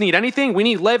we just need anything? We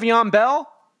need Le'Veon Bell?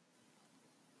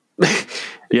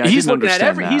 Yeah, he's looking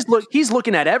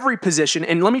at every position.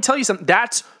 And let me tell you something.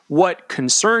 That's what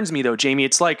concerns me, though, Jamie.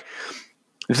 It's like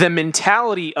the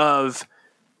mentality of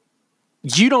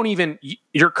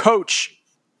your coach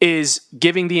is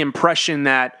giving the impression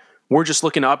that we're just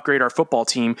looking to upgrade our football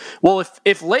team. Well,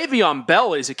 if Le'Veon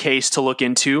Bell is a case to look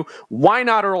into, why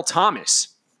not Earl Thomas?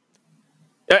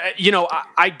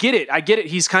 I get it. I get it.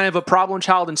 He's kind of a problem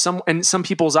child in some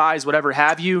people's eyes, whatever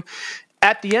have you.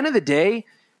 At the end of the day,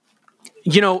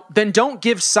 then don't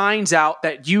give signs out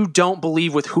that you don't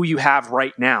believe with who you have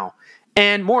right now.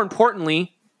 And more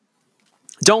importantly,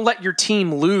 don't let your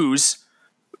team lose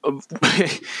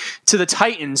to the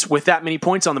Titans with that many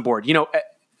points on the board.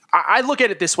 I look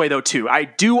at it this way, though, too. I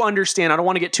do understand. I don't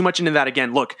want to get too much into that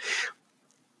again. Look,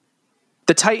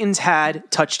 the Titans had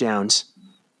touchdowns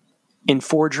in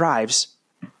 4 drives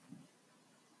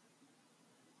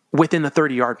within the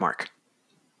 30-yard mark.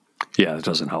 Yeah, it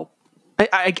doesn't help.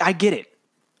 I get it.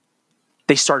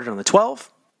 They started on the 12.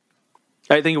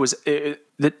 I think it was the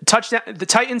touchdown. The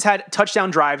Titans had touchdown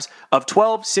drives of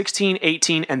 12, 16,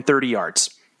 18, and 30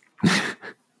 yards.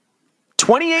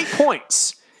 28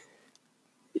 points.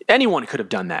 Anyone could have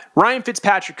done that. Ryan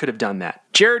Fitzpatrick could have done that.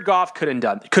 Jared Goff could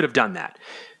have done that.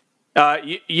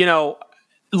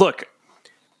 Look,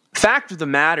 fact of the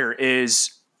matter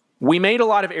is we made a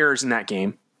lot of errors in that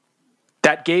game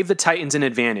that gave the Titans an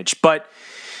advantage, but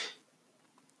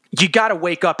you got to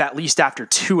wake up at least after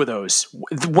 2 of those.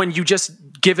 When you just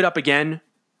give it up again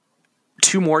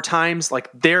 2 more times, like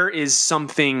there is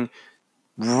something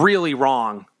really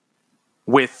wrong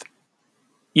with,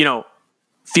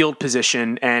 field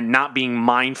position and not being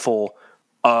mindful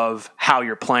of how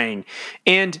you're playing.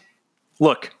 And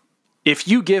look, if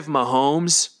you give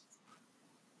Mahomes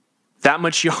that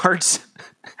much yards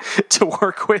to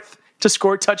work with to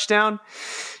score a touchdown,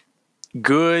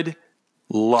 good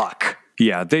luck.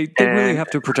 Yeah, they really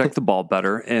have to protect the ball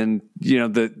better. And,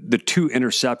 the 2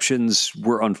 interceptions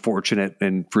were unfortunate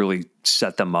and really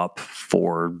set them up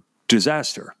for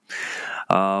disaster.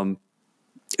 They'll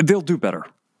do better.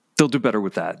 They'll do better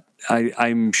with that.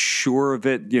 I'm sure of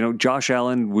it. Josh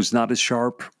Allen was not as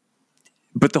sharp,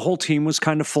 but the whole team was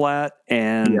kind of flat.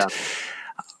 And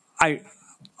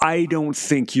I don't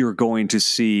think you're going to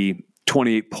see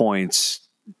 28 points,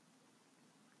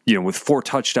 with 4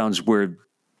 touchdowns where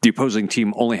the opposing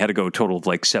team only had to go a total of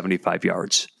like 75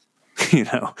 yards.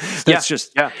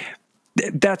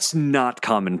 That's not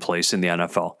commonplace in the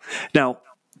NFL. Now,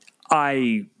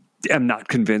 I am not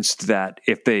convinced that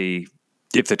if the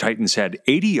Titans had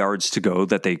 80 yards to go,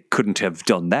 that they couldn't have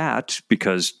done that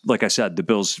because, like I said, the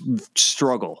Bills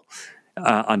struggle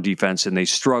on defense and they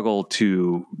struggle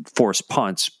to force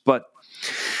punts. But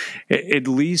at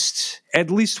least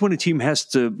when a team has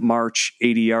to march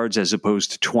 80 yards as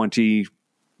opposed to 20,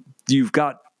 you've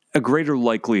got a greater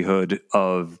likelihood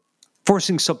of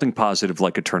forcing something positive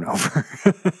like a turnover.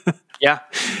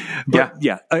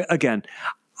 Again,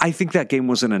 I think that game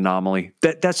was an anomaly.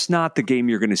 That's not the game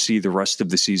you're going to see the rest of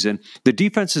the season. The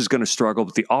defense is going to struggle,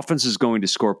 but the offense is going to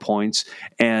score points.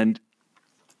 And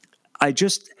I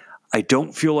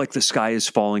don't feel like the sky is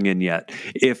falling in yet.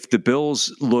 If the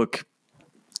Bills look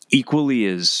equally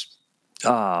as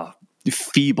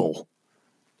feeble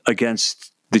against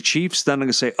the Chiefs, then I'm going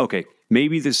to say, okay,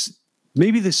 maybe this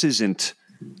isn't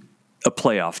a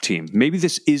playoff team. Maybe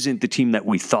this isn't the team that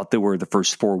we thought they were the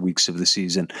first 4 weeks of the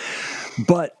season,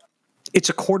 but it's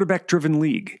a quarterback-driven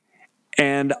league.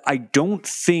 And I don't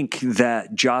think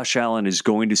that Josh Allen is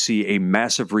going to see a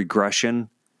massive regression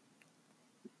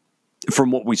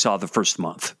from what we saw the first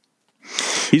month.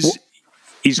 He's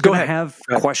going to have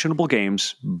questionable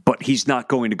games, but he's not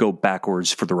going to go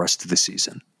backwards for the rest of the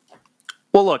season.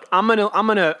 Well, look, I'm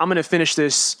gonna finish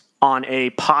this on a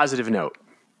positive note.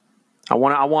 I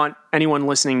want anyone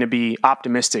listening to be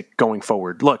optimistic going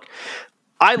forward. Look,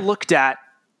 I looked at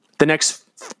the next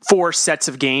 4 sets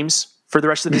of games for the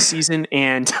rest of the season,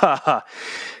 and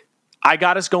I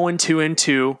got us going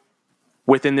 2-2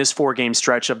 within this 4-game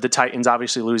stretch of the Titans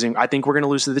obviously losing. I think we're going to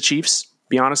lose to the Chiefs,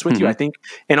 be honest with you. I think,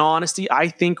 in all honesty, I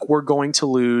think we're going to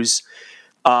lose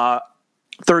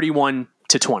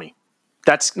 31-20.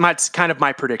 That's kind of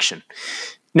my prediction.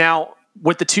 Now,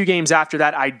 with the 2 games after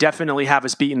that, I definitely have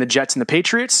us beating the Jets and the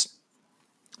Patriots.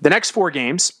 The next 4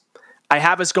 games, I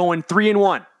have us going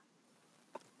 3-1.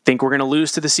 Think we're going to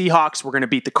lose to the Seahawks. We're going to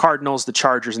beat the Cardinals, the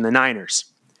Chargers, and the Niners.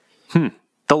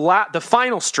 The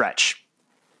final stretch,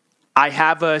 I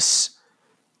have us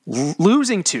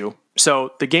losing to.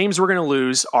 So the games we're going to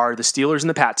lose are the Steelers and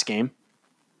the Pats game.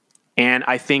 And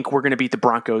I think we're going to beat the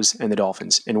Broncos and the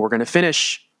Dolphins. And we're going to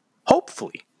finish,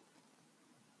 hopefully,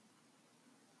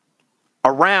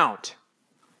 around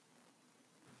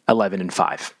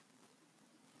 11-5.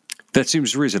 That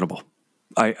seems reasonable.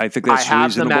 I think that's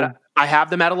reasonable. I have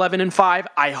them at 11-5.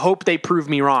 I hope they prove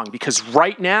me wrong, because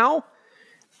right now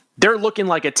they're looking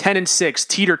like a 10-6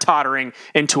 teeter-tottering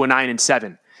into a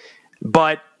 9-7.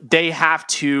 But they have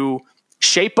to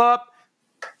shape up,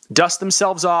 dust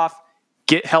themselves off,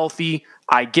 get healthy.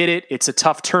 I get it. It's a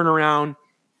tough turnaround,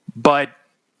 but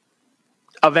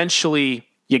eventually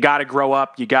you got to grow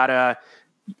up. You got to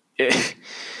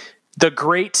the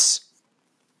greats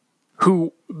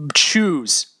who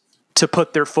choose to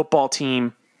put their football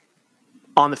team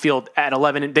on the field at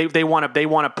 11, they want to play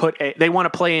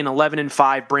an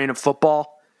 11-5 brand of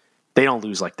football. They don't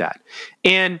lose like that,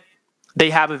 and they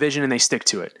have a vision and they stick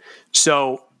to it.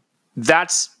 So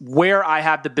that's where I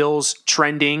have the Bills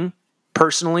trending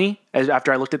personally.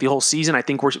 After I looked at the whole season, I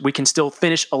think we can still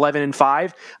finish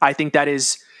 11-5. I think I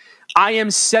am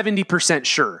 70%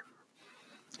 sure.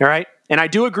 All right, and I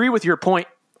do agree with your point,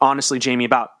 honestly, Jamie,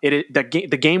 about it. The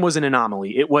game was an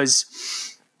anomaly. It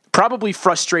was probably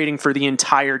frustrating for the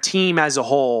entire team as a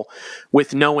whole,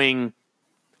 with knowing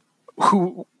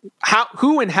who,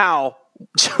 and how,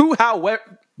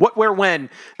 what, where, when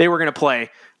they were going to play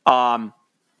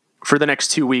for the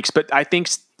next 2 weeks. But I think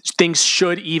things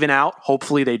should even out.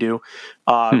 Hopefully they do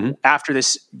after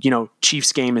this,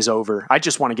 Chiefs game is over. I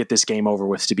just want to get this game over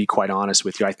with, to be quite honest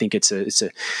with you. I think it's a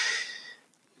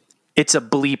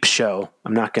bleep show.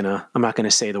 I'm not gonna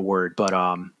say the word, but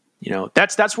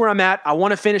that's where I'm at. I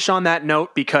want to finish on that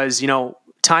note because,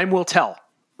 time will tell,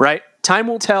 right? Time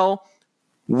will tell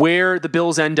where the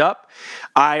Bills end up.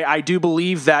 I do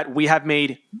believe that we have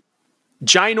made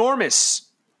ginormous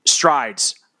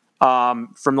strides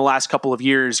from the last couple of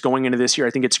years going into this year. I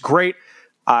think it's great.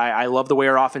 I love the way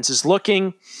our offense is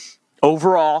looking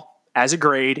overall as a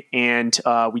grade, and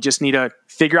we just need to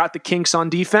figure out the kinks on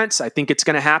defense. I think it's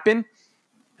going to happen.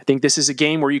 I think this is a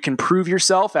game where you can prove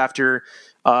yourself after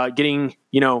getting,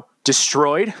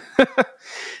 destroyed.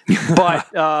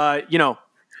 But,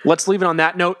 let's leave it on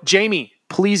that note. Jamie,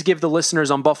 please give the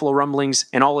listeners on Buffalo Rumblings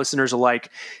and all listeners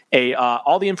alike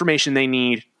all the information they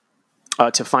need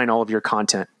to find all of your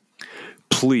content.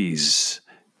 Please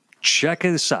check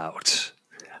us out.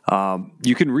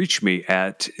 You can reach me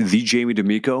at the Jamie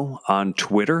D'Amico on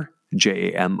Twitter,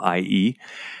 JAMIE,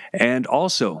 and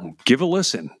also give a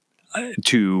listen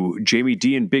to Jamie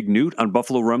D and Big Newt on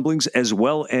Buffalo Rumblings, as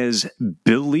well as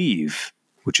Believe,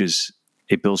 which is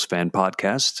a Bills fan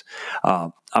podcast.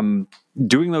 I'm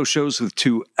doing those shows with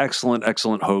 2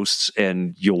 excellent hosts,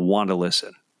 and you'll want to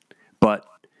listen. But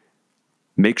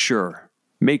make sure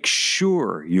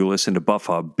you listen to Buff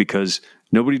Hub, because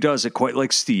nobody does it quite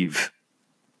like Steve.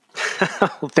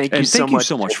 Well, thank you so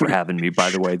much for having me, by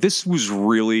the way. This was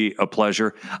really a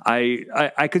pleasure.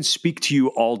 I could speak to you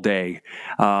all day.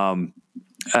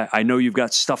 I know you've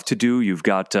got stuff to do. You've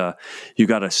got a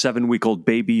 7-week-old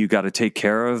baby you got to take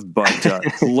care of, but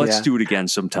let's do it again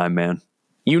sometime, man.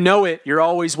 You know it. You're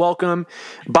always welcome.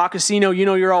 Boccasino,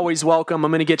 you're always welcome.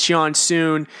 I'm going to get you on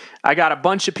soon. I got a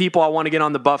bunch of people I want to get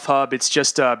on the Buff Hub. It's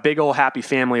just a big old happy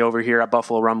family over here at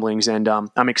Buffalo Rumblings, and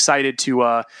I'm excited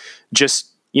to just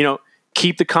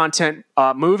keep the content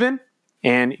moving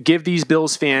and give these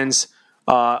Bills fans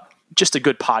just a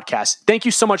good podcast. Thank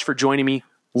you so much for joining me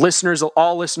listeners,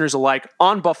 all listeners alike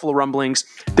on Buffalo Rumblings.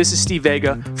 This is Steve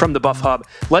Vega from the Buff Hub.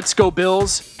 Let's go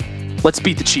Bills. Let's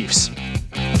beat the Chiefs.